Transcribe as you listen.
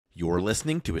You're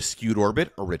listening to a Skewed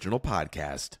Orbit original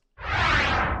podcast.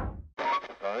 Time,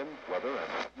 weather,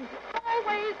 and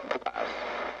always pass.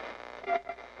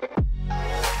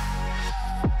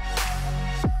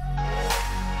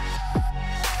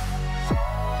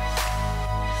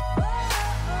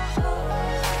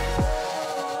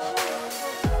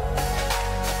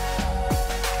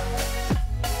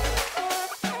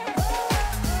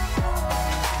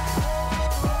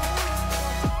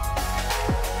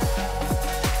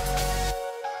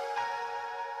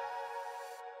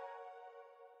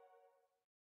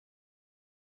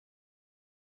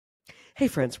 Hey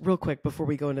friends, real quick before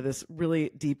we go into this really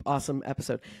deep, awesome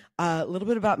episode, a little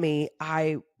bit about me.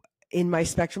 In my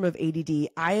spectrum of ADD,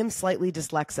 I am slightly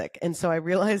dyslexic. And so I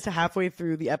realized halfway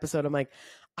through the episode, I'm like,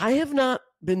 I have not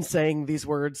been saying these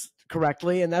words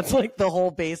correctly. And that's like the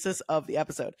whole basis of the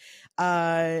episode.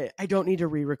 I don't need to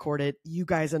re-record it. You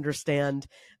guys understand.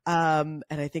 And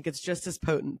I think it's just as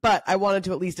potent, but I wanted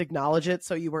to at least acknowledge it.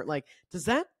 So you weren't like, does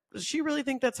she really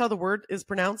think that's how the word is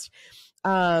pronounced?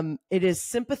 It is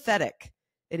sympathetic.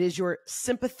 It is your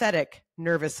sympathetic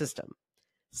nervous system.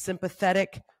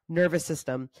 Sympathetic nervous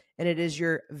system. And it is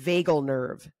your vagal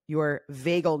nerve. Your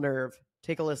vagal nerve.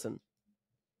 Take a listen.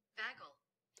 Vagal.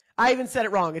 I even said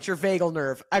it wrong. It's your vagal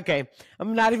nerve. Okay.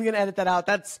 I'm not even going to edit that out.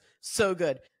 That's so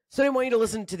good. So I didn't want you to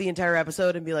listen to the entire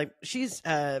episode and be like, she's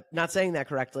not saying that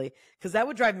correctly, because that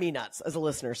would drive me nuts as a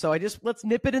listener. So let's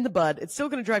nip it in the bud. It's still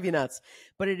going to drive you nuts,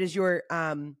 but it is your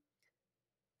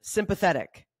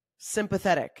sympathetic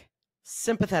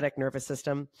nervous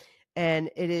system. And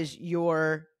it is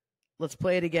your, let's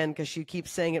play it again because she keeps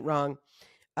saying it wrong.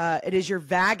 It is your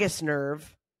vagus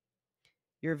nerve,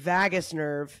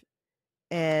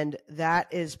 and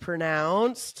that is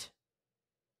pronounced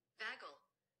Vagal.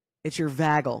 It's your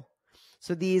vagal.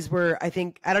 So these were, I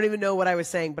don't even know what I was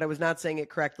saying, but I was not saying it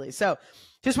correctly. So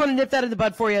just want to nip that in the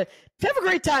bud for you. Have a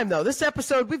great time though. This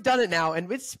episode, we've done it now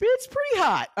and it's pretty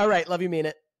hot. All right. Love you, mean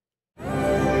it.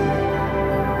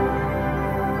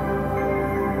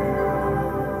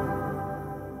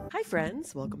 Hi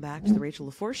friends. Welcome back to the Rachel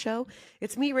LaForce Show.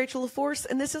 It's me, Rachel LaForce,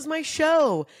 and this is my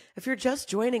show. If you're just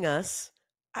joining us,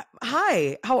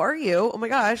 hi, how are you? Oh my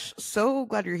gosh. So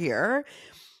glad you're here.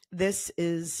 This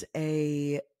is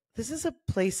a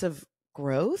place of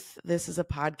growth. This is a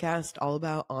podcast all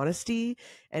about honesty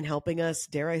and helping us,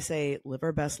 dare I say, live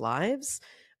our best lives.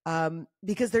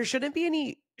 Because there shouldn't be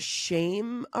any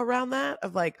shame around that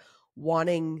of like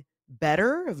wanting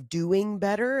better, of doing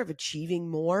better, of achieving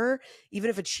more, even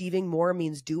if achieving more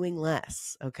means doing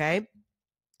less. Okay.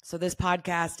 So this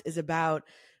podcast is about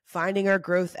finding our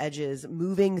growth edges,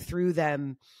 moving through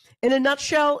them. In a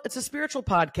nutshell, it's a spiritual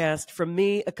podcast from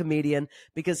me, a comedian,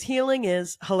 because healing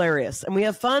is hilarious and we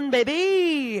have fun,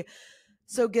 baby.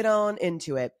 So get on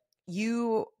into it.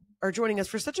 You are joining us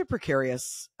for such a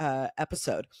precarious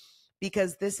episode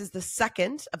because this is the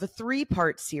second of a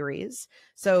 3-part series.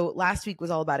 So last week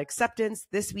was all about acceptance.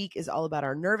 This week is all about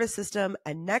our nervous system.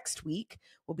 And next week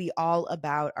will be all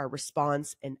about our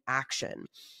response and action.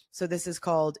 So this is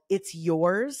called It's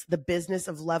Yours, the business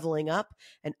of leveling up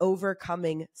and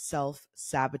overcoming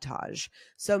self-sabotage.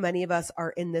 So many of us are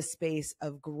in this space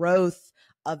of growth,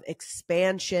 of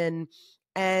expansion,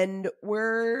 and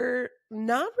we're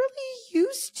not really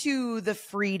used to the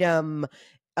freedom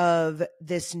of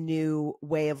this new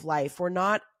way of life. We're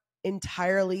not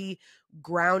entirely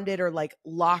grounded or like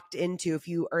locked into, if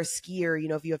you are a skier,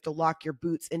 if you have to lock your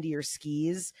boots into your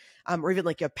skis, or even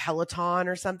like a Peloton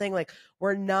or something, like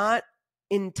we're not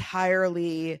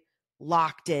entirely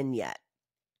locked in yet.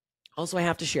 Also, I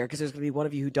have to share, because there's going to be one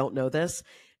of you who don't know this,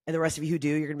 and the rest of you who do,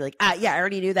 you're going to be like, yeah, I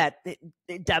already knew that,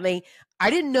 dummy. I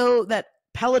didn't know that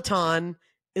Peloton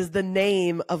is the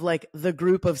name of like the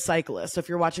group of cyclists. So if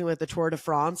you're watching like the Tour de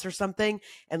France or something,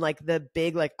 and like the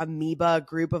big like amoeba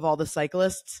group of all the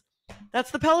cyclists,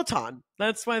 that's the Peloton.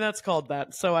 That's why that's called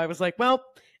that. So I was like, well,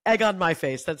 egg on my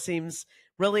face. That seems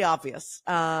really obvious.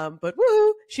 But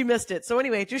woo, she missed it. So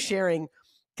anyway, just sharing,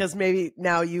 because maybe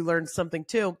now you learned something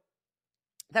too.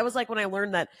 That was like when I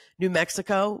learned that New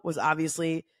Mexico was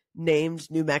obviously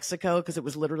named New Mexico because it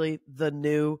was literally the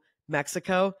new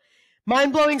Mexico.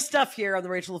 Mind-blowing stuff here on the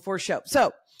Rachel LaForce Show.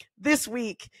 So this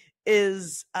week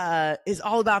is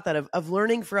all about that, of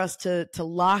learning for us to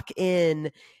lock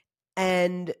in,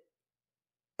 and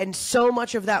so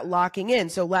much of that locking in.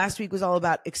 So last week was all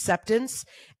about acceptance,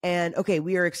 and okay,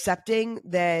 we are accepting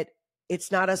that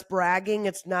it's not us bragging.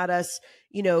 It's not us,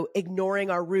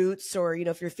 ignoring our roots, or,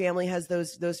 if your family has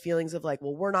those feelings of like,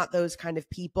 well, we're not those kind of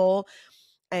people.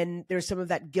 And there's some of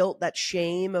that guilt, that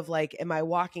shame of like, am I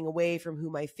walking away from who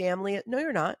my family is? No,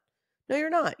 you're not. No, you're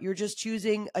not. You're just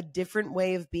choosing a different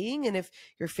way of being. And if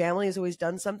your family has always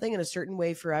done something in a certain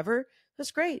way forever,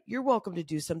 that's great. You're welcome to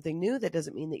do something new. That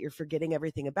doesn't mean that you're forgetting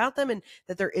everything about them and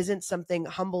that there isn't something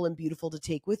humble and beautiful to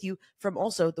take with you from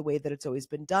also the way that it's always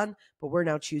been done. But we're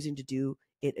now choosing to do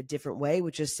it a different way,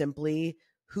 which is simply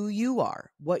who you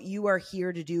are, what you are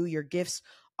here to do. Your gifts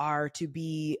are to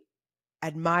be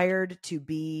admired, to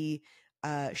be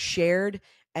shared.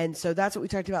 And so that's what we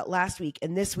talked about last week.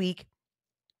 And this week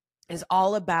is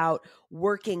all about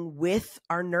working with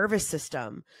our nervous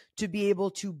system to be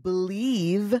able to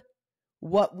believe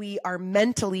what we are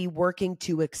mentally working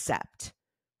to accept,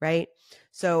 right?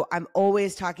 So I'm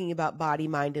always talking about body,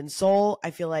 mind, and soul.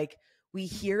 I feel like we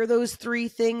hear those three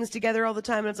things together all the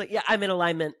time. And it's like, yeah, I'm in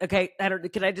alignment. Okay.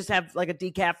 Can I just have like a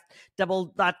decaf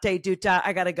double latte duta?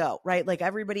 I got to go, right? Like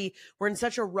everybody, we're in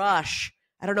such a rush.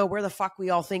 I don't know where the fuck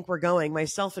we all think we're going,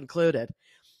 myself included,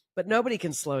 but nobody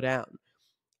can slow down.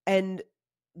 And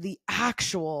the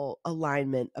actual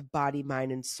alignment of body,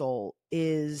 mind, and soul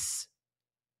is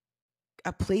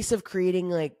a place of creating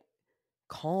like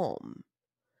calm.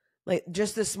 Like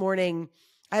just this morning,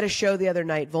 I had a show the other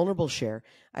night, Vulnerable Share.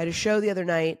 I had a show the other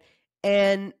night,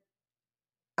 and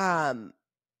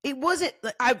it wasn't.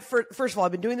 First of all,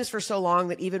 I've been doing this for so long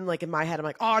that even like in my head, I'm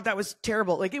like, oh, that was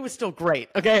terrible. Like it was still great.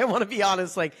 Okay, I want to be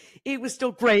honest. Like it was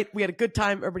still great. We had a good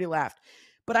time. Everybody laughed,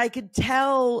 but I could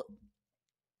tell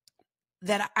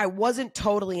that I wasn't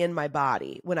totally in my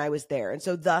body when I was there. And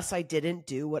so thus I didn't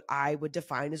do what I would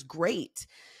define as great,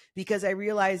 because I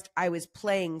realized I was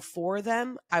playing for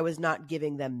them. I was not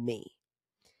giving them me.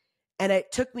 And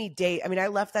it took me days. I mean, I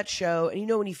left that show, and you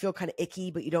know when you feel kind of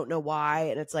icky, but you don't know why.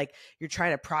 And it's like you're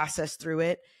trying to process through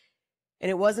it.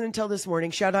 And it wasn't until this morning.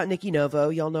 Shout out Nikki Novo.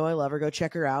 Y'all know I love her. Go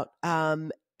check her out.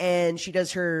 And she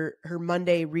does her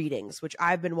Monday readings, which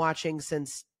I've been watching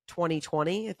since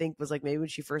 2020, I think was like maybe when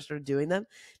she first started doing them,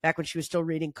 back when she was still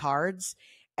reading cards.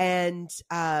 And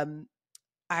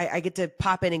I get to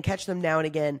pop in and catch them now and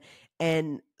again.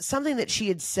 And something that she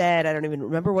had said, I don't even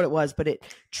remember what it was, but it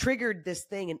triggered this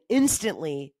thing, and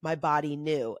instantly my body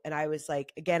knew. And I was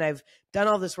like, again, I've done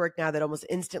all this work now that almost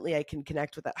instantly I can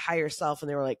connect with that higher self. And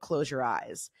they were like, close your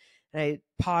eyes. And I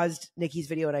paused Nikki's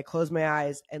video and I closed my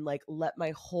eyes and like let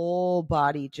my whole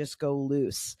body just go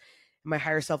loose. My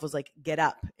higher self was like, get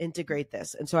up, integrate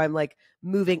this. And so I'm like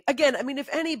moving again. I mean, if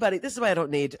anybody, this is why I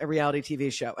don't need a reality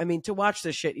TV show. I mean, to watch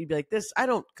this shit, you'd be like,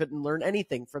 couldn't learn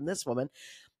anything from this woman.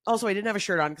 Also, I didn't have a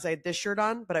shirt on because I had this shirt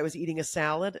on, but I was eating a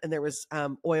salad and there was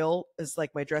oil, as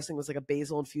like my dressing was like a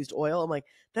basil infused oil. I'm like,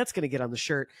 that's going to get on the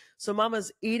shirt. So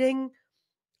mama's eating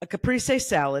a caprese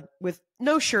salad with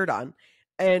no shirt on.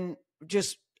 And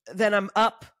just then I'm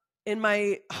up in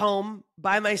my home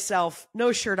by myself,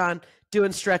 no shirt on,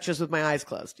 doing stretches with my eyes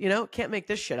closed. You know, can't make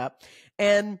this shit up.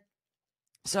 And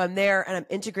so I'm there and I'm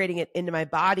integrating it into my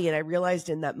body. And I realized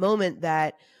in that moment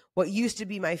that what used to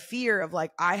be my fear of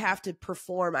like, I have to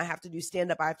perform, I have to do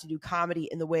stand up, I have to do comedy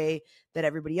in the way that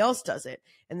everybody else does it.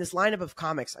 And this lineup of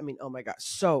comics, I mean, oh my God,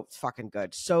 so fucking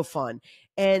good, so fun.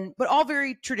 But all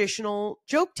very traditional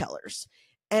joke tellers.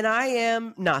 And I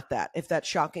am not that, if that's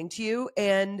shocking to you.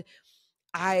 And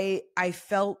I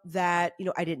felt that, you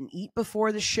know, I didn't eat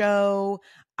before the show.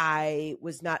 I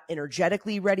was not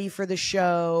energetically ready for the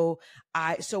show.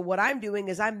 So what I'm doing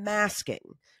is I'm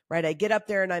masking, right? I get up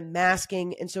there and I'm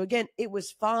masking. And so again, it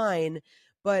was fine,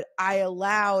 but I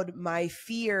allowed my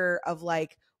fear of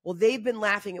like, well, they've been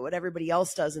laughing at what everybody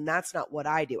else does, and that's not what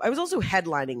I do. I was also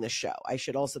headlining the show.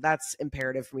 That's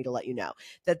imperative for me to let you know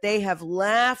that they have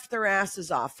laughed their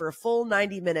asses off for a full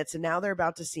 90 minutes, and now they're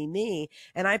about to see me,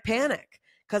 and I panic.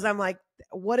 Because I'm like,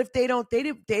 what if they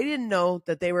didn't know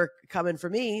that they were coming for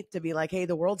me to be like, hey,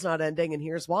 the world's not ending and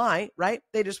here's why, right?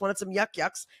 They just wanted some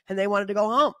yucks and they wanted to go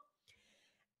home.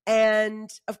 And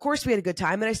of course we had a good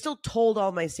time and I still told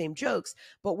all my same jokes.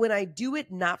 But when I do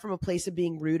it not from a place of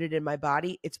being rooted in my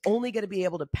body, it's only going to be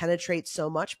able to penetrate so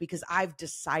much because I've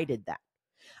decided that.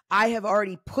 I have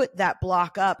already put that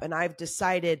block up and I've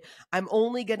decided I'm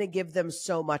only going to give them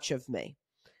so much of me,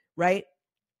 right?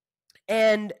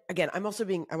 And again, I want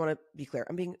to be clear,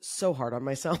 I'm being so hard on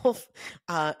myself.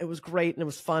 It was great and it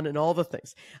was fun and all the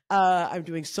things. I'm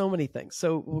doing so many things.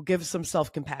 So we'll give some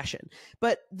self-compassion.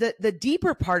 But the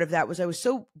deeper part of that was I was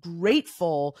so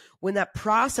grateful when that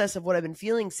process of what I've been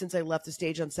feeling since I left the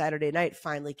stage on Saturday night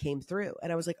finally came through.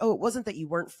 And I was like, oh, it wasn't that you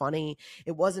weren't funny.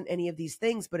 It wasn't any of these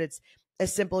things, but it's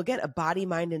as simple, again, a body,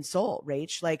 mind, and soul,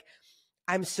 Rach. Like,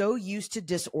 I'm so used to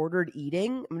disordered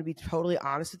eating. I'm going to be totally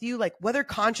honest with you, like whether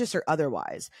conscious or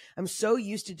otherwise, I'm so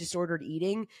used to disordered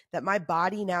eating that my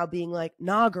body now being like,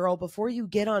 nah, girl, before you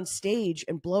get on stage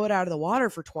and blow it out of the water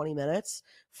for 20 minutes,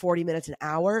 40 minutes, an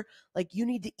hour, like you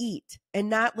need to eat, and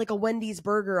not like a Wendy's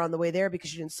burger on the way there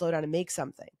because you didn't slow down and make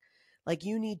something. Like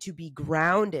you need to be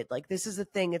grounded. Like this is the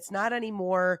thing. It's not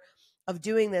anymore of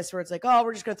doing this where it's like, oh,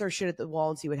 we're just going to throw shit at the wall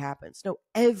and see what happens. No,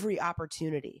 every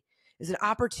opportunity is an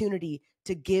opportunity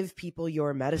to give people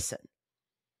your medicine.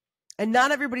 And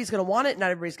not everybody's going to want it. Not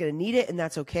everybody's going to need it. And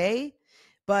that's okay.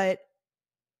 But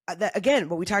that, again,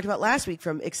 what we talked about last week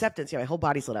from acceptance, my whole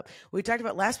body's lit up. We talked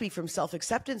about last week from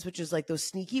self-acceptance, which is like those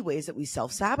sneaky ways that we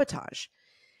self-sabotage.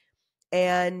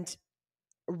 And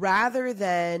rather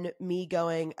than me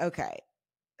going, okay,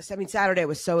 Saturday I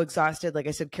was so exhausted. Like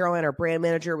I said, Caroline, our brand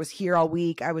manager, was here all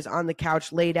week. I was on the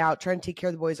couch, laid out, trying to take care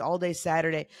of the boys all day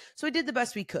Saturday. So I did the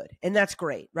best we could. And that's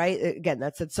great, right? Again,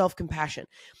 that's that self-compassion.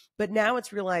 But now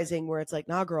it's realizing where it's like,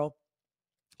 nah, girl,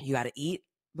 you got to eat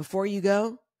before you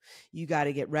go. You got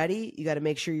to get ready. You got to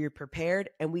make sure you're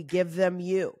prepared. And we give them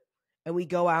you. And we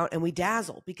go out and we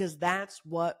dazzle because that's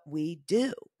what we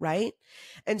do, right?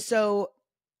 And so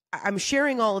I'm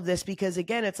sharing all of this because,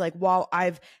 again, it's like, while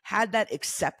I've had that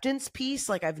acceptance piece,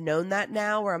 like I've known that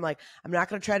now where I'm like, I'm not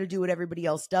going to try to do what everybody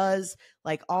else does.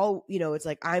 Like it's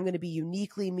like, I'm going to be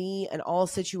uniquely me in all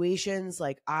situations.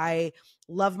 Like I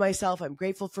love myself. I'm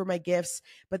grateful for my gifts.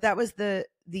 But that was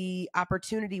the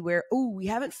opportunity where, we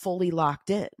haven't fully locked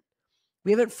in.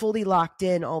 We haven't fully locked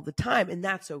in all the time, and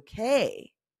that's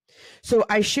okay. So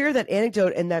I share that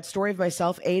anecdote and that story of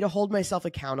myself, to hold myself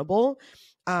accountable,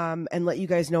 and let you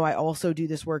guys know I also do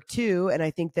this work too. And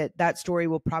I think that story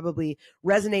will probably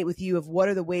resonate with you of what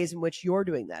are the ways in which you're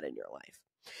doing that in your life.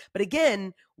 But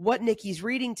again, what Nikki's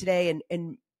reading today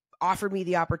and offered me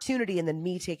the opportunity, and then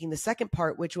me taking the second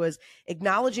part, which was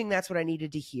acknowledging that's what I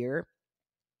needed to hear.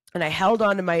 And I held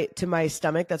on to my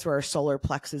stomach. That's where our solar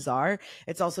plexus are.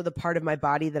 It's also the part of my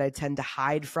body that I tend to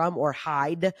hide from or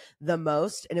hide the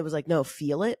most. And it was like, no,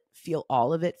 feel it, feel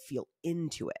all of it, feel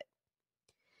into it.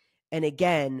 And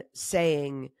again,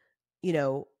 saying,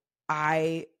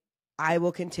 I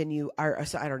will continue. I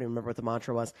don't even remember what the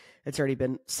mantra was. It's already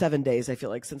been 7 days, I feel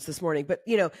like, since this morning. But,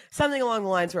 something along the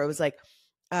lines where I was like,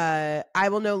 I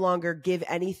will no longer give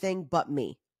anything but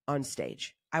me on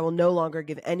stage. I will no longer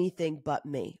give anything but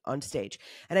me on stage.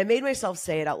 And I made myself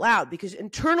say it out loud because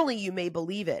internally you may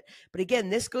believe it. But again,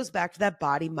 this goes back to that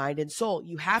body, mind, and soul.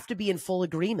 You have to be in full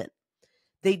agreement.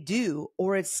 They do,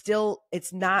 or it's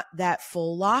not that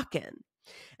full lock-in.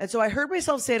 And so I heard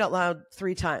myself say it out loud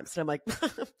 3 times. And I'm like,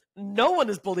 no one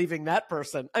is believing that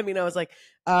person. I mean, I was like,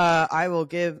 I will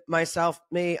give myself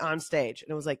me on stage.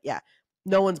 And it was like, yeah,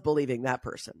 no one's believing that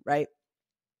person, right?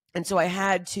 And so I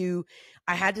had to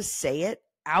say it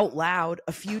out loud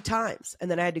a few times. And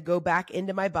then I had to go back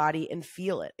into my body and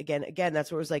feel it again.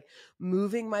 That's where it was like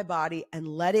moving my body and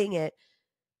letting it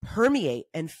permeate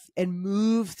and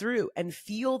move through and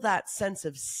feel that sense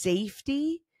of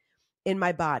safety in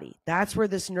my body. That's where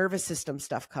this nervous system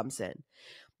stuff comes in.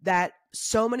 That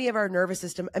so many of our nervous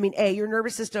system, your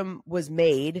nervous system was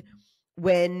made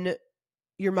when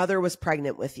your mother was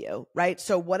pregnant with you, right?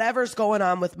 So whatever's going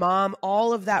on with mom,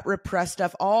 all of that repressed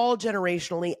stuff, all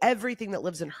generationally, everything that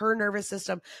lives in her nervous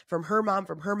system from her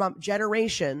mom,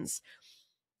 generations,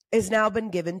 has now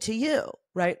been given to you,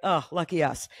 right? Oh, lucky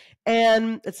us.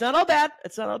 And it's not all bad.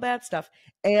 It's not all bad stuff.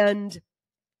 And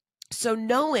so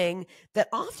knowing that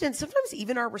sometimes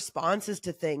even our responses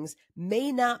to things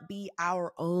may not be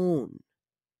our own.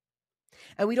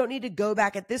 And we don't need to go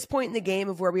back at this point in the game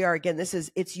of where we are. Again,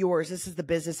 it's yours. This is the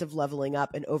business of leveling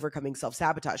up and overcoming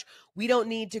self-sabotage. We don't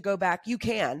need to go back. You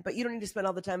can, but you don't need to spend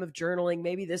all the time of journaling.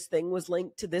 Maybe this thing was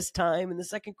linked to this time in the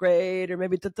 2nd grade, or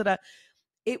maybe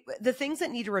the things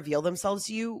that need to reveal themselves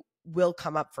to you will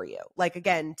come up for you. Like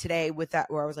again, today with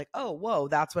that, where I was like, oh, whoa,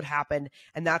 that's what happened.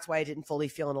 And that's why I didn't fully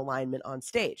feel in alignment on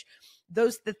stage.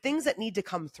 The things that need to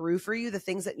come through for you, the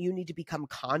things that you need to become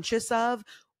conscious of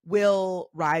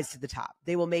will rise to the top.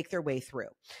 They will make their way through.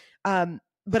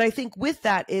 But I think with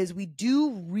that is we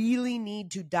do really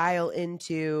need to dial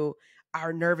into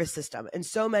our nervous system. And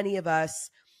so many of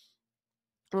us,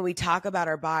 when we talk about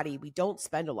our body, we don't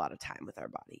spend a lot of time with our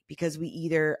body because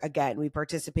we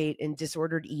participate in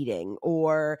disordered eating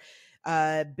or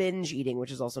binge eating,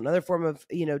 which is also another form of,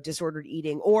 disordered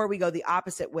eating, or we go the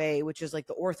opposite way, which is like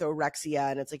the orthorexia.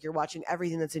 And it's like, you're watching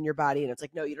everything that's in your body. And it's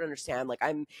like, no, you don't understand. Like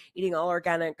I'm eating all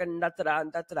organic and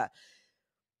da-da-da.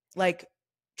 Like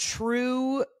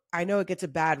true, I know it gets a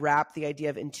bad rap, the idea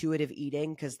of intuitive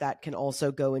eating, because that can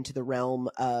also go into the realm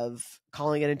of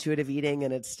calling it intuitive eating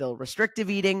and it's still restrictive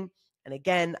eating. And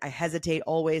again, I hesitate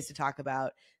always to talk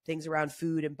about things around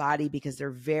food and body because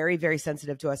they're very, very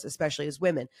sensitive to us, especially as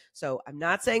women. So I'm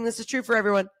not saying this is true for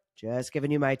everyone, just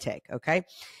giving you my take. Okay.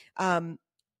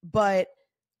 But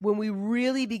when we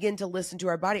really begin to listen to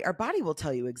our body will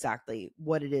tell you exactly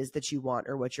what it is that you want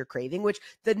or what you're craving, which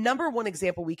the number one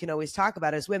example we can always talk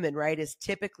about as women, right, is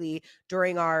typically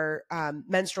during our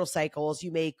menstrual cycles,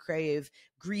 you may crave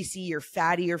greasy or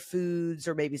fattier foods,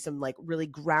 or maybe some like really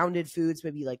grounded foods,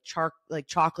 maybe like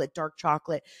chocolate, dark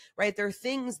chocolate, right? There are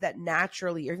things that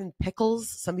naturally, or even pickles.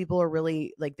 Some people are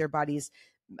really like their body's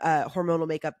hormonal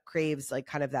makeup craves like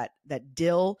kind of that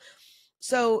dill.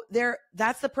 So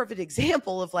that's the perfect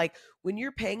example of like when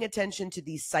you're paying attention to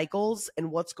these cycles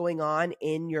and what's going on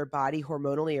in your body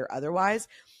hormonally or otherwise,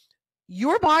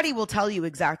 your body will tell you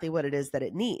exactly what it is that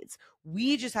it needs.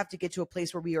 We just have to get to a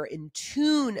place where we are in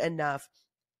tune enough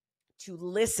to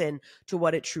listen to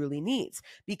what it truly needs.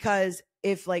 Because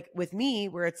if like with me,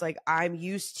 where it's like I'm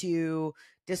used to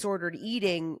disordered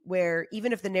eating, where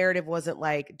even if the narrative wasn't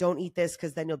like, don't eat this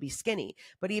because then you'll be skinny.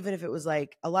 But even if it was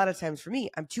like, a lot of times for me,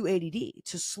 I'm too ADD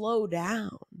to slow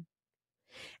down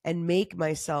and make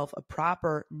myself a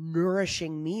proper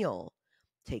nourishing meal.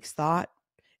 Takes thought.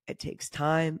 It takes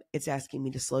time. It's asking me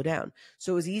to slow down.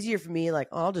 So it was easier for me, like,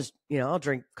 oh, I'll just, I'll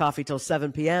drink coffee till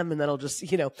 7 p.m. and then I'll just,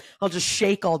 I'll just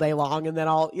shake all day long and then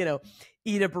I'll,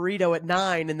 eat a burrito at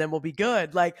 9 and then we'll be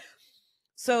good. Like,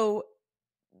 so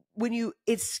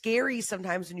it's scary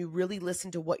sometimes when you really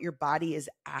listen to what your body is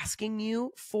asking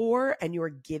you for and you're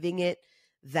giving it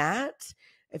that.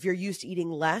 If you're used to eating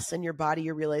less and your body,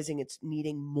 you're realizing it's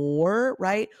needing more,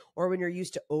 right? Or when you're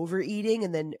used to overeating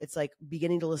and then it's like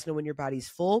beginning to listen to when your body's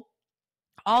full.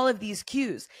 All of these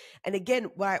cues. And again,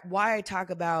 why I talk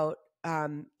about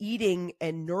eating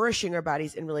and nourishing our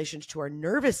bodies in relation to our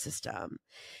nervous system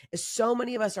is so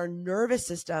many of us, our nervous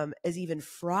system is even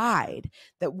fried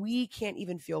that we can't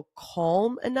even feel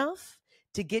calm enough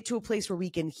to get to a place where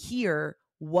we can hear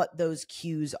what those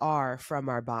cues are from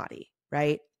our body,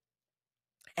 right?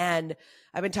 And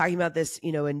I've been talking about this,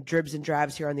 in dribs and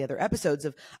drabs here on the other episodes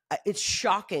of it's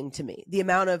shocking to me, the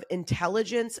amount of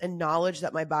intelligence and knowledge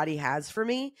that my body has for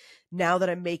me now that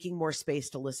I'm making more space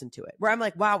to listen to it, where I'm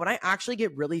like, wow, when I actually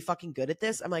get really fucking good at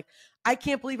this, I'm like, I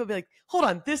can't believe I'll be like, hold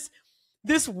on, this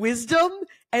wisdom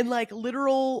and like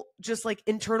literal, just like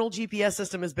internal GPS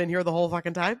system has been here the whole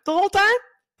fucking time, the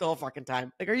whole fucking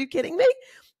time. Like, are you kidding me?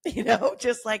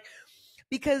 Just like,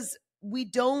 because we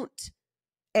don't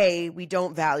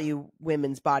value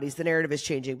women's bodies. The narrative is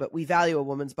changing, but we value a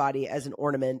woman's body as an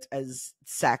ornament, as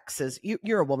sex, as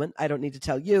you're a woman. I don't need to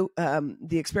tell you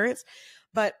the experience.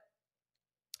 But,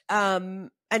 and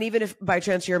even if by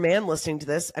chance you're a man listening to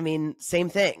this, I mean, same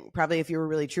thing. Probably if you were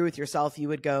really true with yourself, you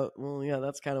would go, well, yeah,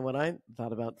 that's kind of what I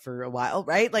thought about for a while,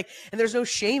 right? Like, and there's no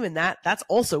shame in that. That's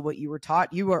also what you were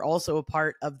taught. You are also a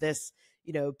part of this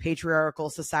patriarchal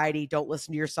society. Don't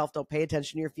listen to yourself. Don't pay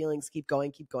attention to your feelings. Keep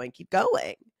going, keep going, keep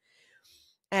going.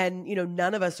 And,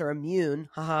 none of us are immune,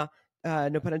 no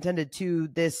pun intended, to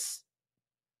this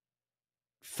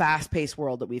fast-paced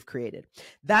world that we've created.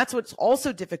 That's what's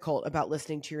also difficult about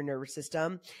listening to your nervous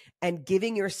system and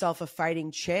giving yourself a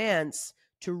fighting chance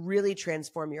to really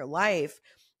transform your life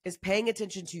is paying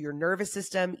attention to your nervous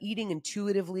system, eating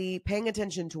intuitively, paying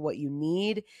attention to what you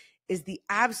need is the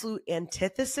absolute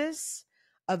antithesis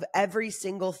of every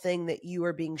single thing that you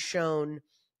are being shown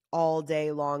all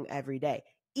day long, every day.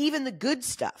 Even the good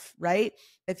stuff, right?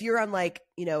 If you're on like,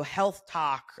 health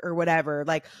talk or whatever,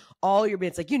 like all your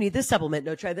it's like, you need this supplement.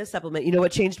 No, try this supplement. You know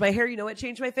what changed my hair? You know what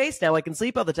changed my face? Now I can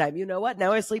sleep all the time. You know what?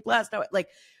 Now I sleep less. Now, like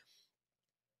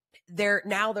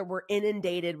now that we're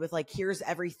inundated with like, here's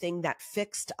everything that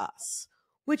fixed us,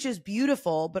 which is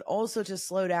beautiful, but also to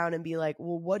slow down and be like,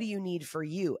 well, what do you need for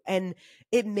you? And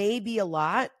it may be a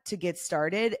lot to get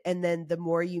started. And then the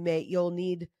more you'll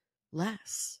need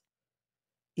less,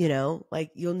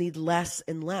 like you'll need less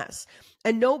and less.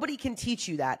 And nobody can teach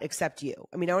you that except you.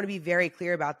 I mean, I want to be very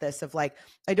clear about this of like,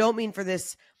 I don't mean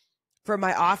for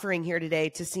my offering here today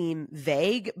to seem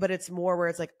vague, but it's more where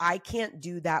it's like, I can't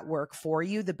do that work for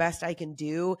you. The best I can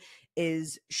do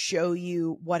is show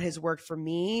you what has worked for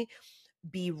me,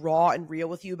 be raw and real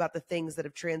with you about the things that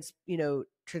have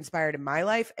transpired in my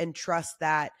life, and trust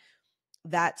that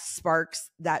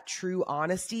sparks that true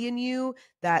honesty in you,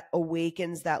 that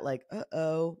awakens that like,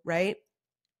 right?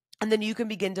 And then you can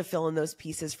begin to fill in those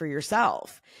pieces for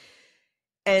yourself.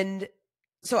 And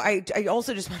so I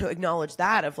also just want to acknowledge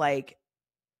that of like,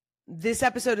 this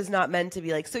episode is not meant to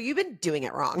be like, so you've been doing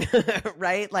it wrong,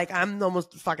 right? Like I'm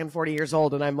almost fucking 40 years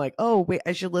old and I'm like, oh wait,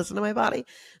 I should listen to my body.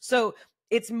 So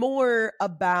it's more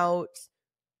about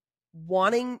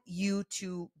wanting you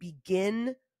to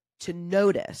begin to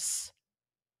notice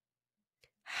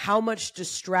how much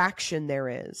distraction there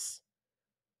is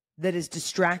that is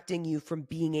distracting you from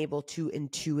being able to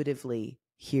intuitively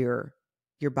hear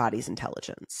your body's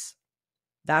intelligence.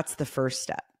 That's the first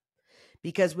step.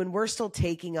 Because when we're still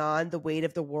taking on the weight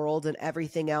of the world and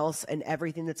everything else and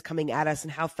everything that's coming at us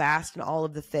and how fast and all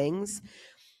of the things,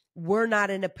 we're not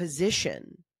in a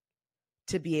position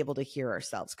to be able to hear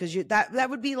ourselves. Because that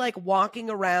would be like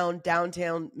walking around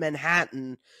downtown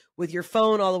Manhattan with your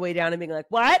phone all the way down and being like,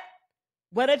 what?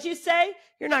 What did you say?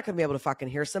 You're not going to be able to fucking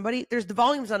hear somebody. There's the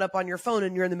volume's not up on your phone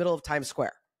and you're in the middle of Times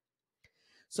Square.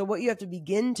 So what you have to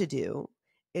begin to do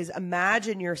is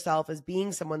imagine yourself as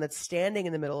being someone that's standing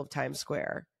in the middle of Times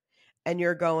Square and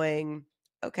you're going,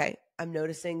 okay, I'm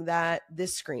noticing that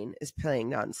this screen is playing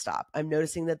nonstop. I'm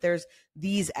noticing that there's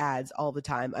these ads all the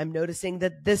time. I'm noticing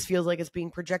that this feels like it's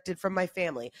being projected from my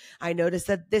family. I notice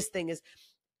that this thing is.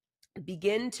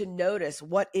 Begin to notice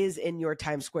what is in your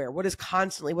Times Square. What is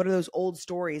constantly, what are those old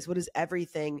stories? What is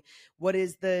everything? What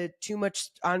is the too much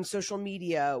on social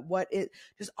media? What is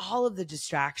just all of the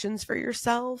distractions for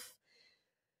yourself.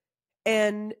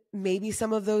 And maybe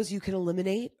some of those you can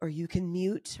eliminate or you can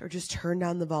mute or just turn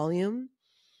down the volume.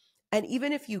 And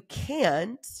even if you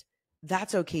can't,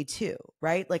 that's okay too,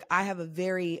 right? Like I have a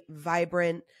very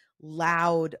vibrant,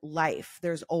 loud life.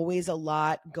 There's always a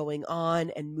lot going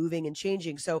on and moving and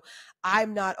changing. So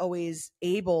I'm not always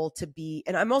able to be,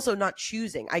 and I'm also not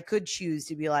choosing. I could choose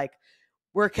to be like,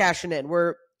 we're cashing in.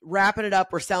 We're wrapping it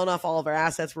up. We're selling off all of our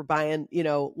assets. We're buying,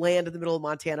 land in the middle of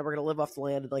Montana. We're going to live off the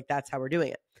land. And like, that's how we're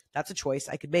doing it. That's a choice.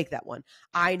 I could make that one.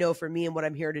 I know for me and what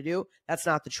I'm here to do, that's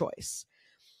not the choice.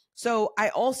 So I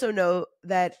also know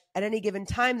that at any given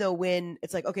time, though, when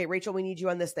it's like, okay, Rachel, we need you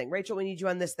on this thing. Rachel, we need you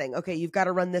on this thing. Okay, you've got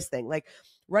to run this thing. Like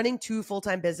running 2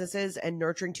 full-time businesses and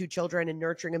nurturing 2 children and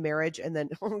nurturing a marriage and then,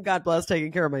 God bless,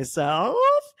 taking care of myself.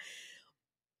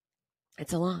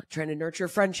 It's a lot. Trying to nurture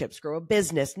friendships, grow a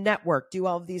business, network, do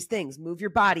all of these things, move your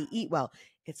body, eat well.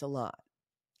 It's a lot.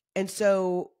 And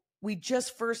so we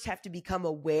just first have to become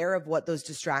aware of what those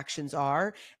distractions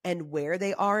are and where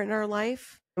they are in our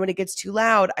life. When it gets too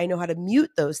loud, I know how to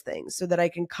mute those things so that I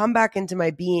can come back into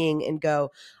my being and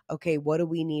go, okay, what do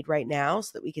we need right now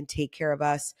so that we can take care of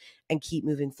us and keep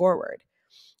moving forward?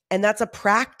 And that's a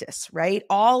practice, right?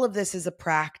 All of this is a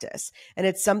practice. And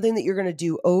it's something that you're going to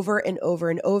do over and over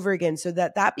and over again so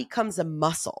that that becomes a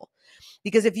muscle.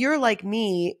 Because if you're like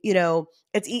me,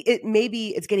 maybe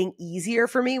it's getting easier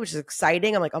for me, which is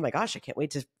exciting. I'm like, oh my gosh, I can't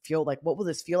wait to feel like, what will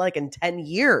this feel like in 10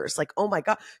 years? Like, oh my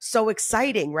God, so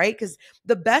exciting, right? Because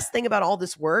the best thing about all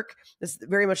this work is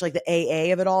very much like the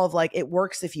AA of it all, of like, it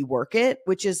works if you work it,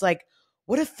 which is like,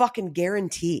 what a fucking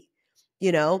guarantee,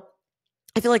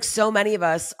 I feel like so many of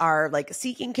us are like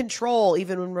seeking control,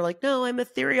 even when we're like, no, I'm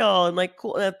ethereal and like,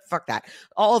 cool. Fuck that.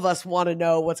 All of us want to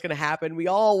know what's going to happen. We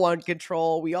all want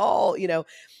control. We all,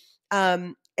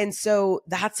 and so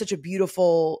that's such a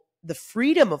beautiful, the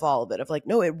freedom of all of it, of like,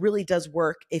 no, it really does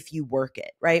work if you work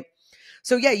it. Right.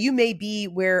 So yeah, you may be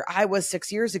where I was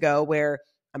 6 years ago, where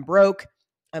I'm broke.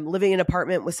 I'm living in an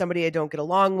apartment with somebody I don't get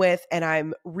along with, and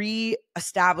I'm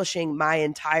reestablishing my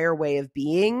entire way of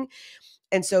being.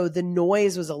 And so the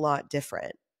noise was a lot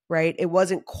different, right? It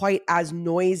wasn't quite as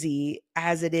noisy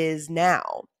as it is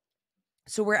now.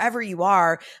 So wherever you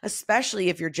are, especially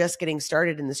if you're just getting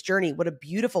started in this journey, what a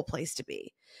beautiful place to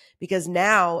be. Because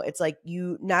now it's like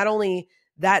you, not only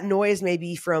that noise may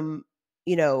be from,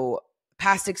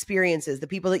 past experiences, the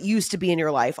people that used to be in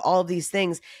your life, all of these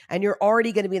things, and you're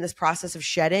already going to be in this process of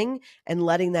shedding and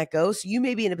letting that go. So you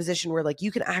may be in a position where like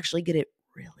you can actually get it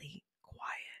really quiet.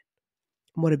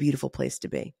 What a beautiful place to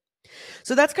be.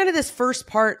 So that's kind of this first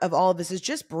part of all of this, is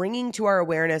just bringing to our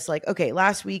awareness, like, okay,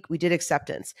 last week we did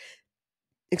acceptance.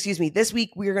 This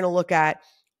week we're going to look at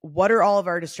what are all of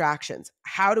our distractions?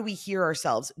 How do we hear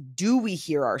ourselves? Do we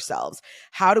hear ourselves?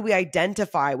 How do we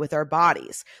identify with our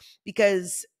bodies?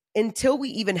 Because until we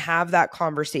even have that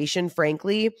conversation,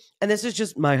 frankly, and this is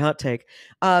just my hot take,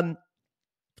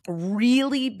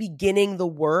 really beginning the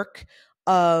work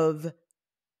of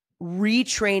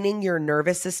retraining your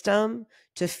nervous system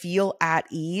to feel at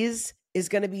ease is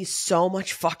going to be so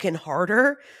much fucking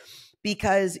harder.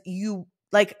 Because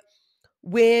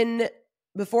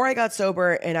before I got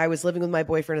sober and I was living with my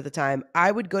boyfriend at the time,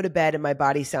 I would go to bed and my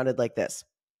body sounded like this.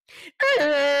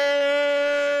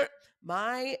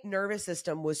 My nervous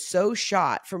system was so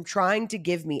shot from trying to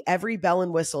give me every bell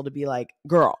and whistle to be like,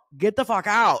 girl, get the fuck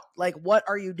out. Like, what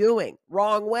are you doing?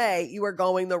 Wrong way. You are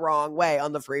going the wrong way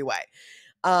on the freeway.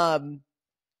 And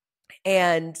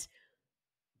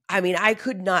I mean, I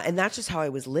could not, and that's just how I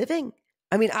was living.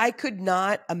 I mean, I could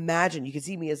not imagine. You can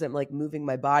see me as I'm like moving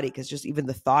my body because just even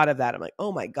the thought of that, I'm like,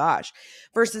 oh my gosh.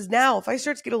 Versus now, if I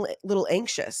start to get a little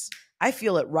anxious, I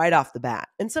feel it right off the bat.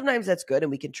 And sometimes that's good.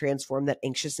 And we can transform that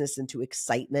anxiousness into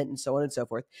excitement and so on and so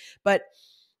forth. But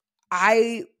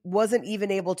I wasn't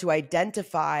even able to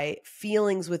identify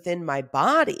feelings within my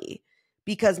body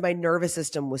because my nervous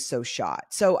system was so shot.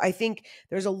 So I think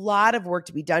there's a lot of work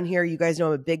to be done here. You guys know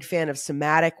I'm a big fan of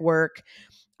somatic work.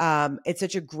 It's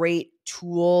such a great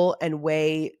tool and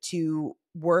way to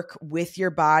work with your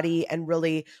body and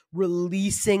really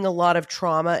releasing a lot of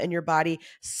trauma in your body.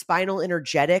 Spinal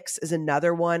energetics is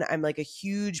another one. I'm like a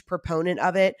huge proponent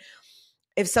of it.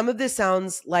 If some of this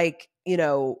sounds like,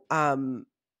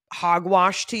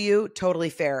 hogwash to you, totally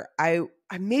fair. I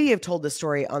maybe have told this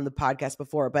story on the podcast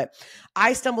before, but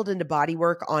I stumbled into body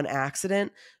work on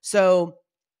accident. So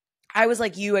I was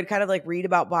like you, I'd kind of like read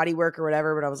about body work or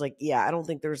whatever, but I was like, yeah, I don't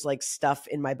think there's like stuff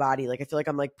in my body. Like, I feel like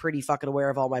I'm like pretty fucking aware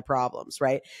of all my problems,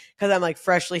 right? Because I'm like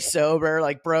freshly sober,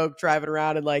 like broke, driving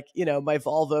around and like, my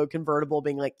Volvo convertible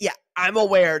being like, yeah, I'm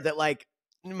aware that like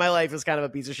my life is kind of a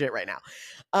piece of shit right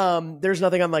now. There's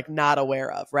nothing I'm like not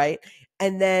aware of, right?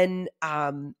 And then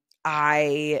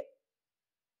I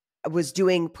was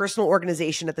doing personal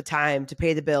organization at the time to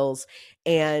pay the bills,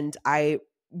 and I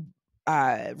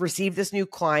received this new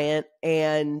client,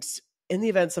 and in the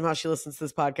event somehow she listens to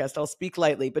this podcast, I'll speak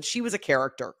lightly, but she was a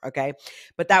character. Okay.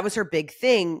 But that was her big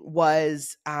thing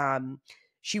was,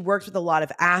 she worked with a lot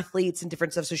of athletes and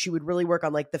different stuff. So she would really work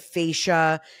on like the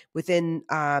fascia within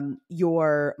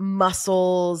your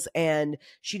muscles. And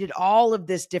she did all of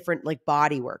this different like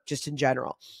body work just in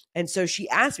general. And so she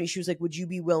asked me, she was like, would you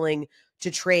be willing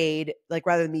to trade, like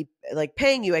rather than me like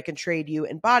paying you, I can trade you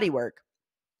in body work.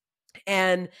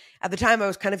 And at the time I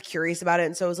was kind of curious about it.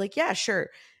 And so I was like, yeah, sure.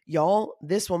 Y'all,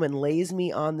 this woman lays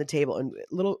me on the table, and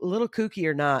little kooky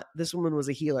or not, this woman was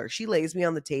a healer. She lays me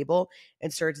on the table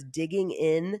and starts digging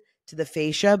in to the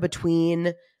fascia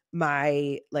between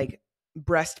my like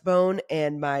breastbone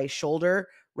and my shoulder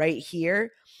right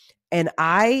here. And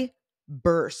I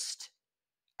burst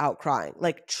out crying,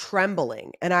 like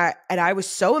trembling. And I was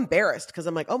so embarrassed because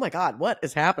I'm like, oh my God, what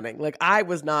is happening? Like I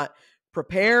was not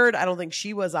prepared. I don't think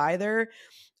she was either.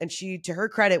 And she, to her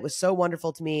credit, was so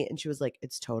wonderful to me. And she was like,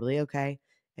 it's totally okay.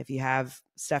 If you have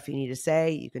stuff you need to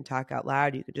say, you can talk out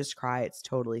loud. You can just cry. It's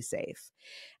totally safe.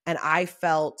 And I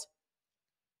felt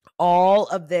all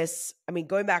of this, I mean,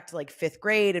 going back to like fifth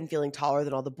grade and feeling taller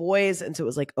than all the boys. And so it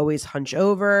was like always hunch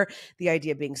over. The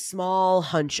idea of being small,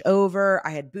 hunch over. I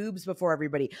had boobs before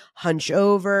everybody, hunch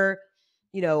over,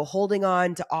 holding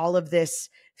on to all of this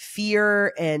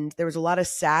fear. And there was a lot of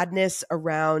sadness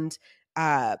around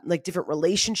like different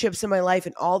relationships in my life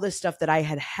and all this stuff that I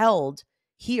had held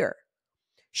here.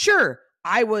 Sure,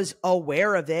 I was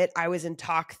aware of it. I was in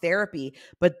talk therapy,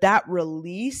 but that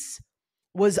release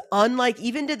was unlike,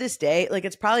 even to this day, like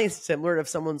it's probably similar if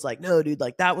someone's like, no, dude,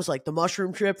 like that was like the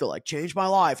mushroom trip that like changed my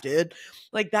life, dude.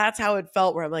 Like that's how it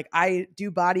felt, where I'm like, I do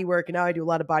body work, and now I do a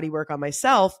lot of body work on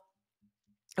myself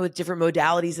with different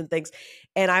modalities and things.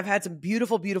 And I've had some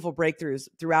beautiful, beautiful breakthroughs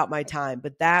throughout my time,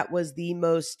 but that was the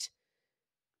most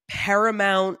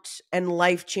paramount and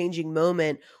life-changing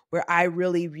moment where I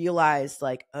really realized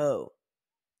like, oh,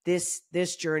 this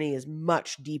journey is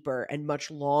much deeper and much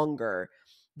longer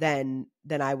than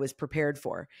I was prepared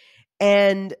for.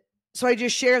 And so I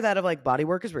just share that of like body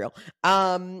work is real.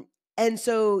 And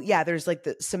so, yeah, there's like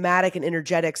the somatic and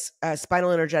energetics,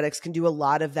 spinal energetics can do a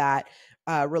lot of that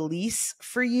release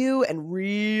for you and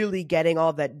really getting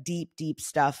all that deep, deep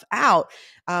stuff out.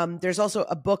 There's also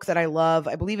a book that I love.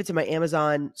 I believe it's in my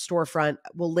Amazon storefront.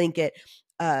 We'll link it.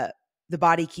 The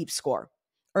Body Keeps Score,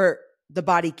 or The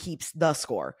Body Keeps the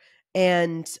Score.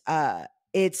 And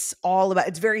it's all about,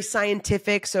 it's very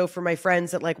scientific. So for my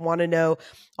friends that like want to know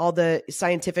all the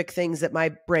scientific things that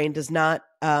my brain does not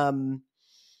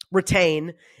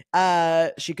retain,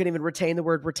 she couldn't even retain the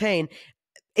word retain.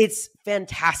 It's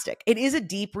fantastic. It is a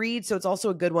deep read, so it's also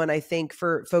a good one, I think,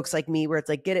 for folks like me, where it's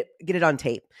like, get it on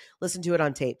tape, listen to it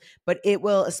on tape. But it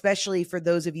will, especially for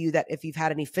those of you that if you've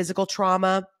had any physical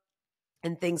trauma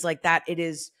and things like that,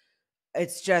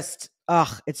 it's just,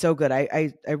 it's so good.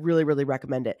 I really, really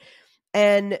recommend it.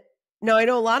 And now I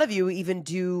know a lot of you even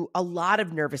do a lot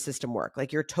of nervous system work.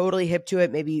 Like you're totally hip to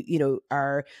it. Maybe,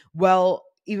 are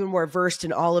even more versed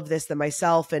in all of this than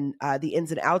myself and the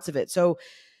ins and outs of it. So,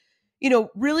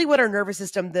 really what our nervous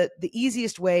system, the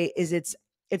easiest way is it's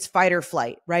fight or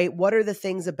flight, right? What are the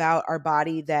things about our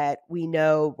body that we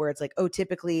know where it's like, oh,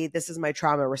 typically this is my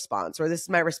trauma response, or this is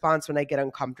my response when I get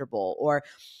uncomfortable, or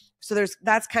so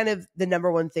that's kind of the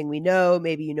number one thing we know.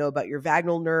 Maybe you know about your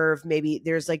vagal nerve. Maybe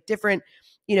there's like different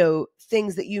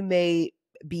things that you may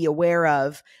be aware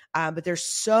of. But there's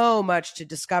so much to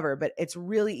discover, but it's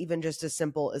really even just as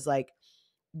simple as like,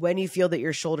 when you feel that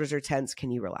your shoulders are tense, can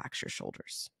you relax your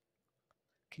shoulders?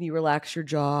 Can you relax your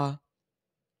jaw?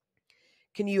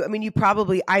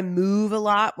 I move a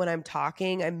lot when I'm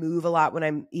talking. I move a lot when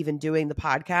I'm even doing the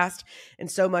podcast.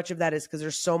 And so much of that is because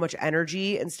there's so much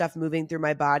energy and stuff moving through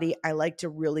my body. I like to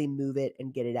really move it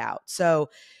and get it out. So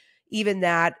even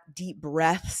that, deep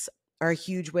breaths are a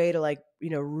huge way to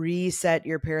reset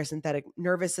your parasympathetic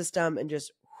nervous system and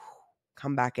just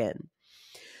come back in.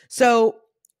 So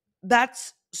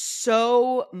that's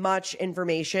so much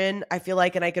information, I feel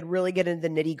like, and I could really get into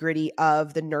the nitty gritty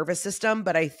of the nervous system,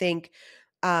 but I think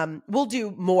we'll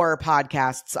do more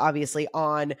podcasts, obviously,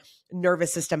 on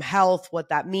nervous system health, what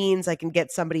that means. I can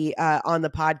get somebody on the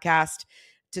podcast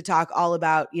to talk all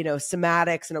about,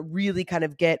 somatics and really kind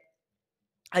of get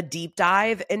a deep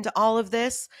dive into all of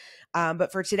this.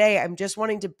 But for today, I'm just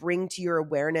wanting to bring to your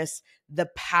awareness the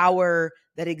power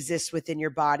that exists within your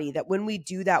body, that when we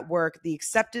do that work, the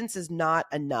acceptance is not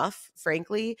enough,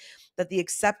 frankly, that the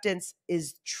acceptance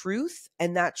is truth.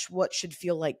 And that's what should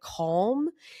feel like calm.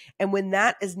 And when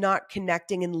that is not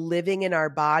connecting and living in our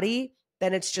body,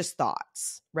 then it's just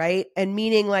thoughts, right? And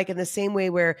meaning like in the same way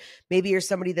where maybe you're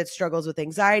somebody that struggles with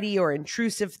anxiety or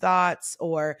intrusive thoughts,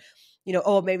 or,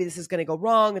 oh, maybe this is going to go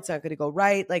wrong. It's not going to go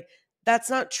right. Like,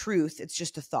 that's not truth. It's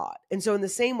just a thought. And so in the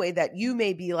same way that you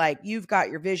may be like, you've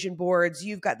got your vision boards,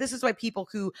 this is why people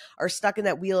who are stuck in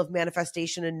that wheel of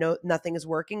manifestation and nothing is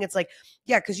working. It's like,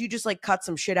 yeah, because you just like cut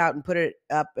some shit out and put it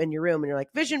up in your room and you're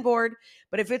like, vision board.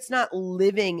 But if it's not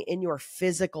living in your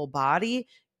physical body,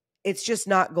 it's just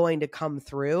not going to come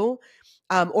through.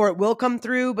 Or it will come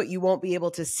through, but you won't be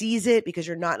able to seize it because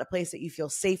you're not in a place that you feel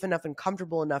safe enough and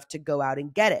comfortable enough to go out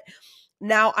and get it.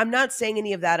 Now, I'm not saying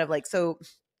any of that of like, so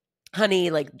honey,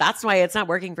 like that's why it's not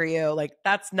working for you. Like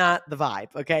that's not the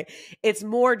vibe. Okay. It's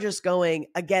more just going,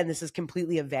 again, this is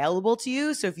completely available to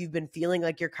you. So if you've been feeling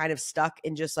like you're kind of stuck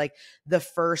in just like the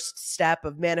first step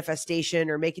of manifestation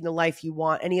or making the life you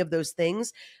want, any of those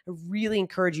things, I really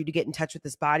encourage you to get in touch with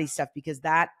this body stuff, because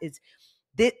that is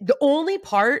the only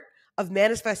part of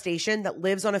manifestation that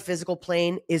lives on a physical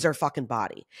plane is our fucking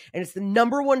body. And it's the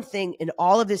number one thing in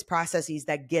all of these processes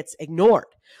that gets ignored.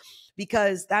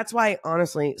 Because that's why,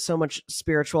 honestly, so much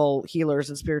spiritual healers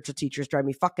and spiritual teachers drive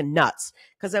me fucking nuts.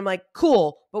 Because I'm like,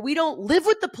 cool, but we don't live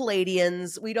with the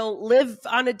Palladians. We don't live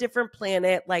on a different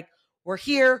planet. Like, we're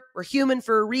here. We're human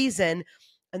for a reason.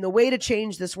 And the way to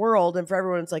change this world, and for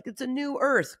everyone, it's like, it's a new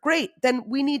earth. Great. Then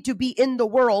we need to be in the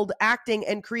world acting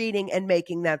and creating and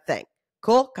making that thing.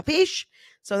 Cool? Capiche?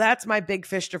 So that's my big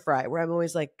fish to fry, where I'm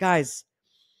always like, guys,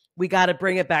 we got to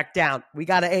bring it back down. We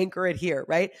got to anchor it here,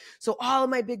 right? So all of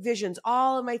my big visions,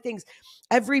 all of my things,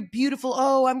 every beautiful,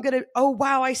 oh,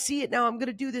 wow, I see it now. I'm going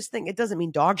to do this thing. It doesn't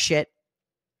mean dog shit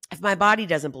if my body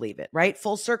doesn't believe it, right?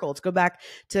 Full circle. Let's go back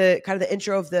to kind of the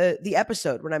intro of the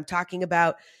episode when I'm talking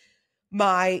about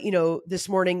my, this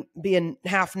morning being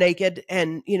half naked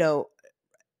and,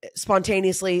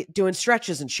 spontaneously doing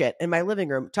stretches and shit in my living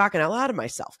room, talking out loud to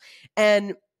myself.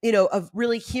 And, of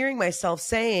really hearing myself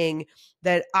saying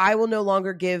that I will no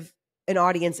longer give an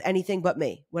audience anything but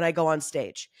me when I go on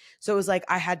stage. So it was like,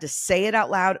 I had to say it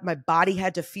out loud. My body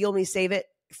had to feel me say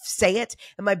it.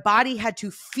 And my body had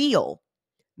to feel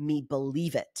me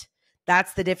believe it.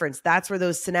 That's the difference. That's where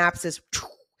those synapses,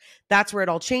 that's where it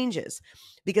all changes,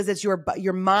 because it's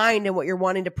your mind and what you're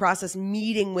wanting to process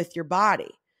meeting with your body,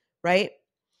 right?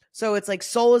 So it's like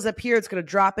soul is up here. It's going to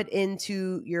drop it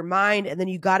into your mind, and then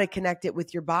you got to connect it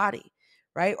with your body,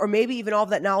 right? Or maybe even all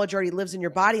of that knowledge already lives in your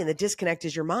body, and the disconnect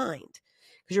is your mind,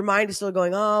 because your mind is still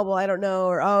going, oh, well, I don't know,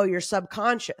 or oh, you're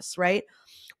subconscious, right?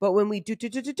 But when we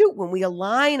when we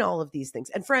align all of these things,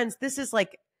 and friends, this is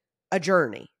like a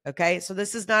journey, okay? So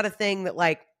this is not a thing that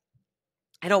like,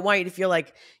 I don't want you to feel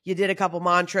like you did a couple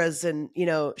mantras and,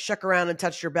 shuck around and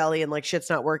touched your belly and like shit's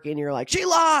not working. And you're like, she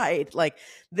lied. Like,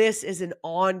 this is an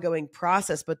ongoing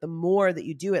process. But the more that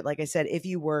you do it, like I said, if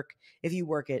you work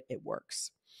it, it works.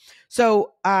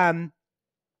 So, I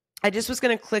just was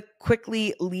going to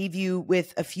quickly leave you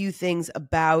with a few things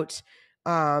about,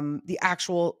 the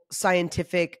actual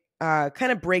scientific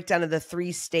kind of breakdown of the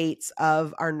 3 states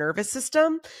of our nervous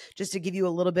system, just to give you a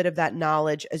little bit of that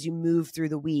knowledge as you move through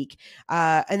the week.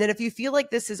 And then if you feel like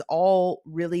this is all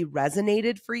really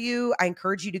resonated for you, I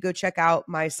encourage you to go check out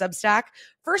my Substack.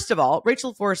 First of all,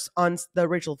 Rachel Force on the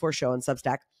Rachel Force Show on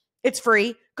Substack. It's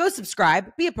free. Go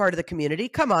subscribe. Be a part of the community.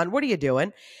 Come on. What are you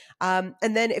doing? And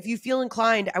then if you feel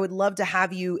inclined, I would love to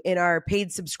have you in our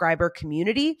paid subscriber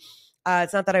community.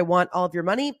 It's not that I want all of your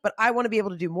money, but I want to be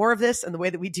able to do more of this. And the way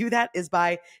that we do that is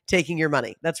by taking your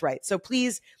money. That's right. So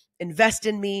please invest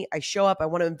in me. I show up. I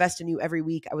want to invest in you every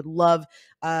week. I would love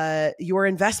your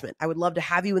investment. I would love to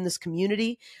have you in this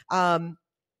community.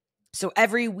 So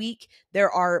every week there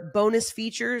are bonus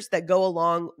features that go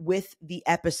along with the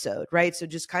episode, right? So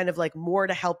just kind of like more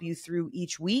to help you through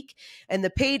each week. And the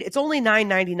paid, it's only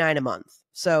 $9.99 a month.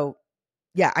 So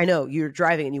yeah, I know you're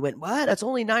driving and you went, what? That's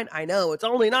only $9. I know it's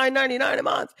only $9.99 a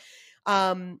month.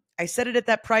 I set it at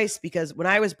that price because when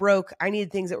I was broke, I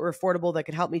needed things that were affordable that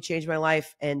could help me change my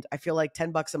life. And I feel like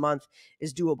 $10 a month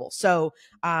is doable. So,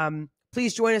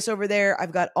 please join us over there.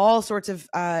 I've got all sorts of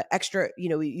extra,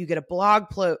 you get a blog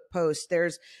post.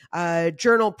 There's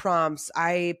journal prompts.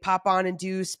 I pop on and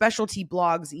do specialty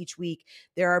blogs each week.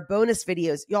 There are bonus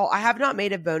videos. Y'all, I have not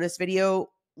made a bonus video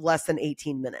less than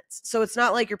 18 minutes. So it's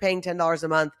not like you're paying $10 a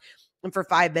month and for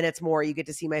 5 minutes more, you get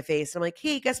to see my face. I'm like,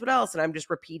 hey, guess what else? And I'm just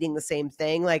repeating the same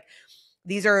thing. Like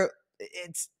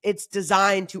it's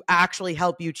designed to actually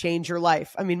help you change your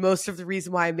life. I mean, most of the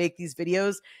reason why I make these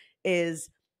videos is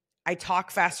I talk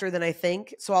faster than I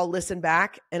think. So I'll listen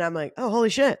back and I'm like, oh,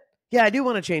 holy shit. Yeah, I do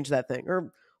want to change that thing.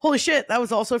 Or holy shit, that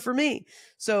was also for me.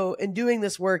 So in doing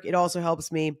this work, it also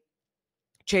helps me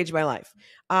change my life.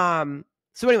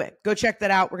 So anyway, go check that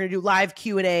out. We're going to do live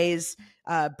Q&As,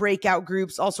 breakout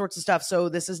groups, all sorts of stuff. So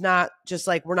this is not just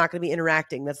like, we're not going to be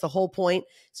interacting. That's the whole point.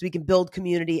 So we can build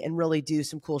community and really do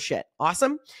some cool shit.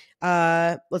 Awesome.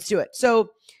 Let's do it.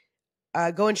 So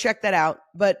go and check that out.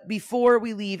 But before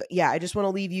we leave, I just want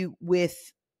to leave you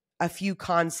with a few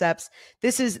concepts.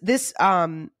 This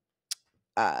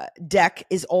deck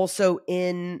is also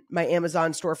in my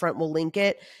Amazon storefront. We'll link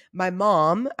it. My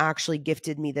mom actually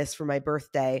gifted me this for my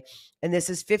birthday. And this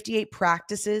is 58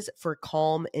 practices for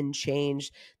calm and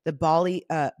change. The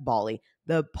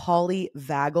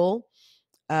polyvagal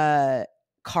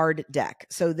card deck.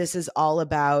 So this is all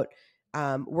about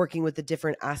working with the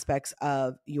different aspects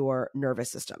of your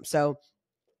nervous system. So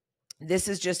this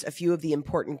is just a few of the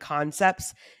important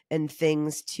concepts and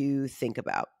things to think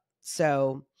about.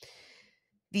 So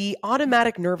the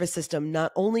automatic nervous system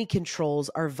not only controls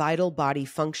our vital body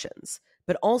functions,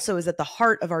 but also is at the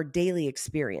heart of our daily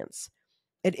experience.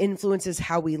 It influences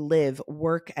how we live,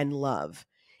 work, and love.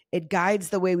 It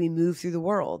guides the way we move through the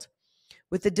world.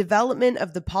 With the development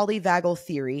of the polyvagal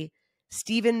theory,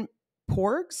 Stephen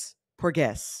Porges,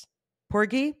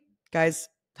 guys,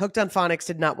 hooked on phonics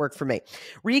did not work for me,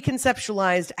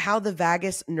 reconceptualized how the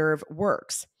vagus nerve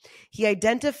works. He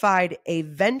identified a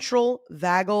ventral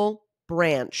vagal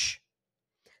branch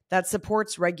that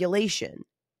supports regulation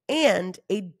and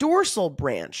a dorsal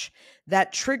branch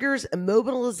that triggers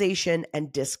immobilization and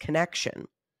disconnection.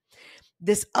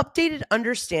 This updated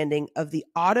understanding of the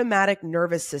automatic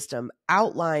nervous system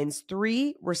outlines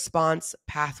 3 response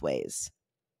pathways.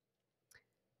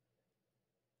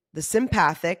 The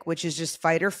sympathetic, which is just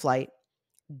fight or flight,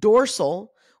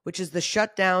 dorsal, which is the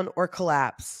shutdown or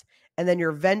collapse, and then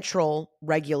your ventral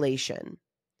regulation.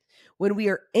 When we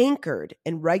are anchored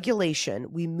in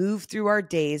regulation, we move through our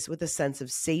days with a sense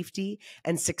of safety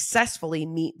and successfully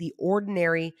meet the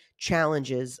ordinary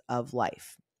challenges of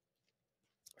life.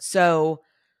 So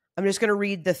I'm just going to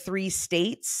read the 3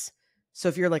 states. So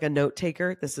if you're like a note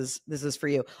taker, this is for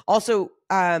you. Also,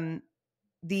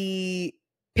 the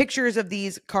pictures of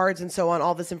these cards and so on,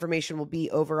 all this information will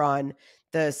be over on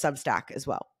the Substack as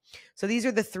well. So these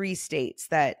are the 3 states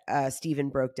that Stephen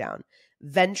broke down.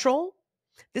 Ventral,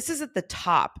 this is at the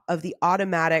top of the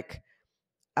automatic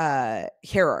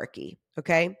hierarchy,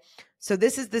 okay? So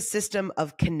this is the system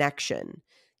of connection.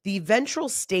 The ventral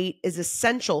state is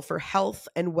essential for health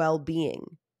and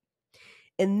well-being.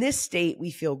 In this state, we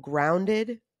feel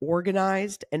grounded,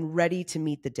 organized, and ready to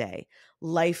meet the day.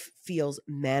 Life feels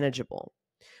manageable.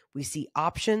 We see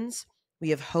options, we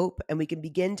have hope, and we can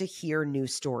begin to hear new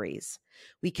stories.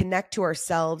 We connect to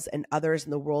ourselves and others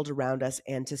in the world around us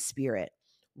and to spirit.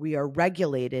 We are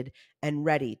regulated and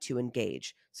ready to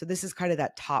engage. So this is kind of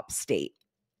that top state.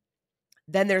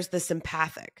 Then there's the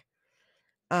sympathetic.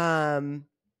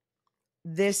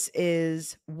 This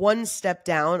is one step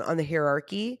down on the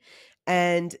hierarchy,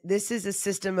 and this is a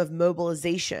system of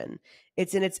mobilization.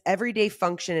 It's in its everyday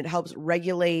function. It helps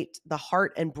regulate the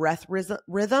heart and breath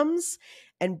rhythms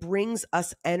and brings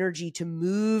us energy to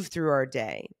move through our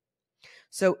day.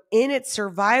 So in its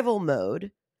survival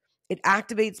mode, it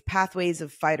activates pathways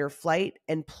of fight or flight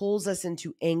and pulls us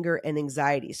into anger and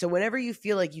anxiety. So whenever you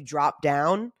feel like you drop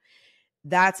down,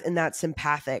 that's in that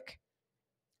sympathetic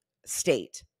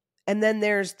state. And then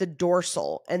there's the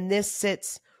dorsal, and this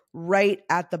sits right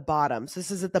at the bottom. So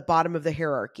this is at the bottom of the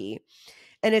hierarchy.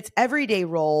 And its everyday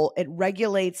role, it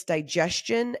regulates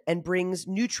digestion and brings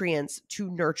nutrients to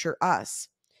nurture us.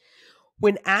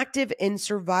 When active in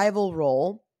survival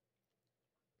role,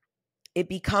 it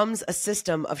becomes a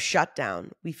system of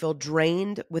shutdown. We feel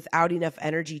drained without enough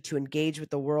energy to engage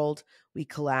with the world. We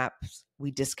collapse,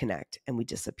 we disconnect, and we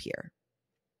disappear.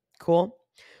 Cool.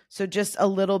 So just a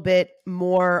little bit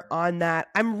more on that.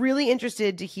 I'm really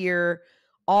interested to hear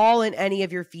all and any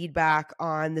of your feedback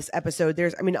on this episode.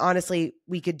 Honestly,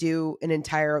 we could do an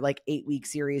entire 8-week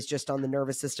series just on the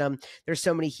nervous system. There's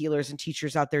so many healers and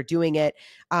teachers out there doing it.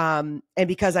 And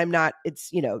because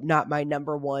it's not my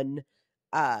number one,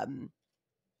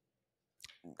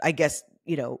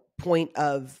 point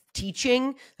of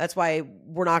teaching. That's why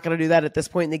we're not going to do that at this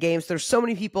point in the game. So there's so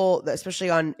many people, especially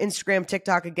on Instagram,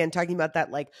 TikTok, again, talking about that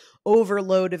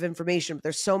overload of information, but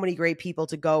there's so many great people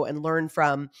to go and learn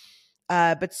from.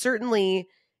 But certainly,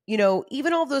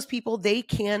 even all those people, they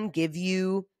can give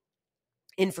you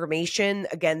information.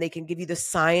 Again, they can give you the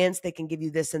science, they can give you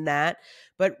this and that.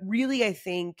 But really, I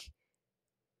think,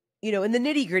 in the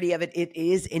nitty gritty of it, it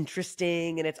is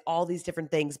interesting and it's all these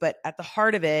different things. But at the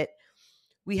heart of it,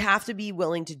 we have to be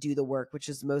willing to do the work, which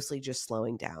is mostly just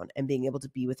slowing down and being able to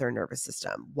be with our nervous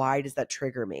system. Why does that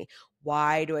trigger me?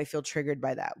 Why do I feel triggered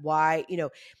by that? Why,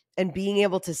 and being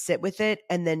able to sit with it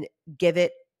and then give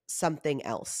it something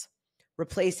else,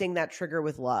 replacing that trigger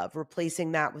with love,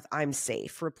 replacing that with I'm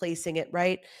safe, replacing it,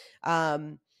 right?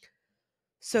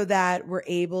 So that we're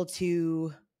able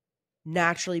to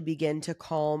naturally begin to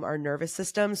calm our nervous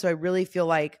system. So I really feel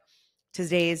like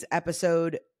today's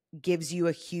episode gives you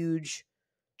a huge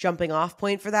jumping off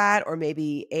point for that, or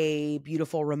maybe a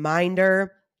beautiful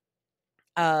reminder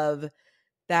of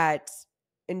that.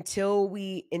 Until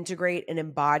we integrate and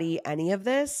embody any of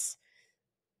this,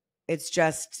 it's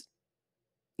just,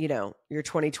 your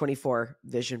 2024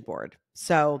 vision board.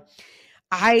 So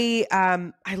I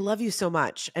love you so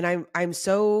much. And I'm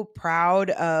so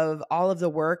proud of all of the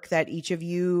work that each of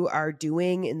you are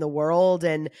doing in the world.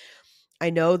 And I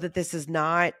know that this is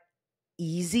not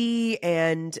easy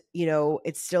and,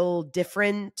 it's still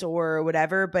different or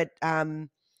whatever, but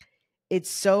it's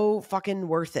so fucking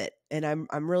worth it. And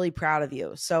I'm really proud of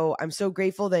you. So I'm so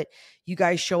grateful that you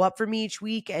guys show up for me each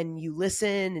week and you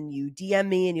listen and you DM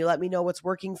me and you let me know what's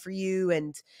working for you.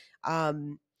 And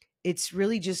it's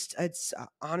really just, it's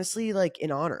honestly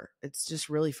an honor. It's just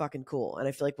really fucking cool. And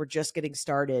I feel like we're just getting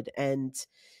started, and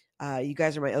you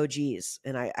guys are my OGs,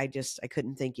 and I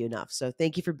couldn't thank you enough. So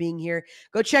thank you for being here.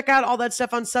 Go check out all that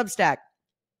stuff on Substack.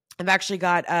 I've actually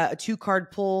got a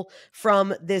 2-card pull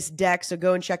from this deck, so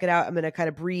go and check it out. I'm going to kind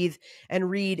of breathe and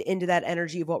read into that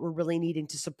energy of what we're really needing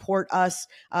to support us.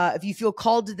 If you feel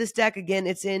called to this deck, again,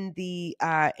 it's in the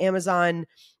Amazon,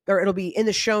 or it'll be in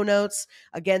the show notes.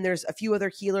 Again, there's a few other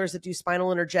healers that do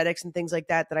spinal energetics and things like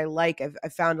that I like.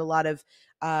 I've found a lot of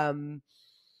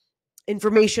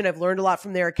information. I've learned a lot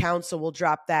from their accounts, so we'll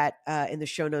drop that in the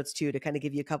show notes too, to kind of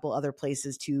give you a couple other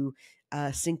places to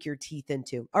sink your teeth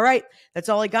into. All right, that's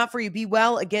all I got for you. Be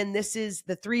well. Again, this is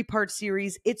the 3-part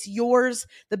series. It's yours,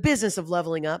 the business of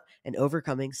leveling up and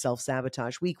overcoming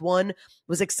self-sabotage. Week 1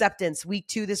 was acceptance. Week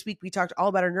 2, this week, we talked all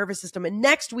about our nervous system. And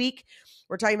next week,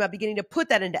 we're talking about beginning to put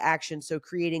that into action. So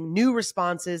creating new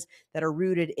responses that are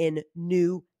rooted in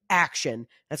new action.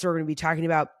 That's what we're going to be talking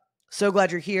about. So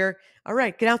glad you're here. All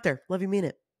right, get out there. Love you, mean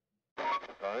it.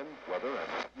 Time, weather,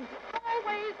 and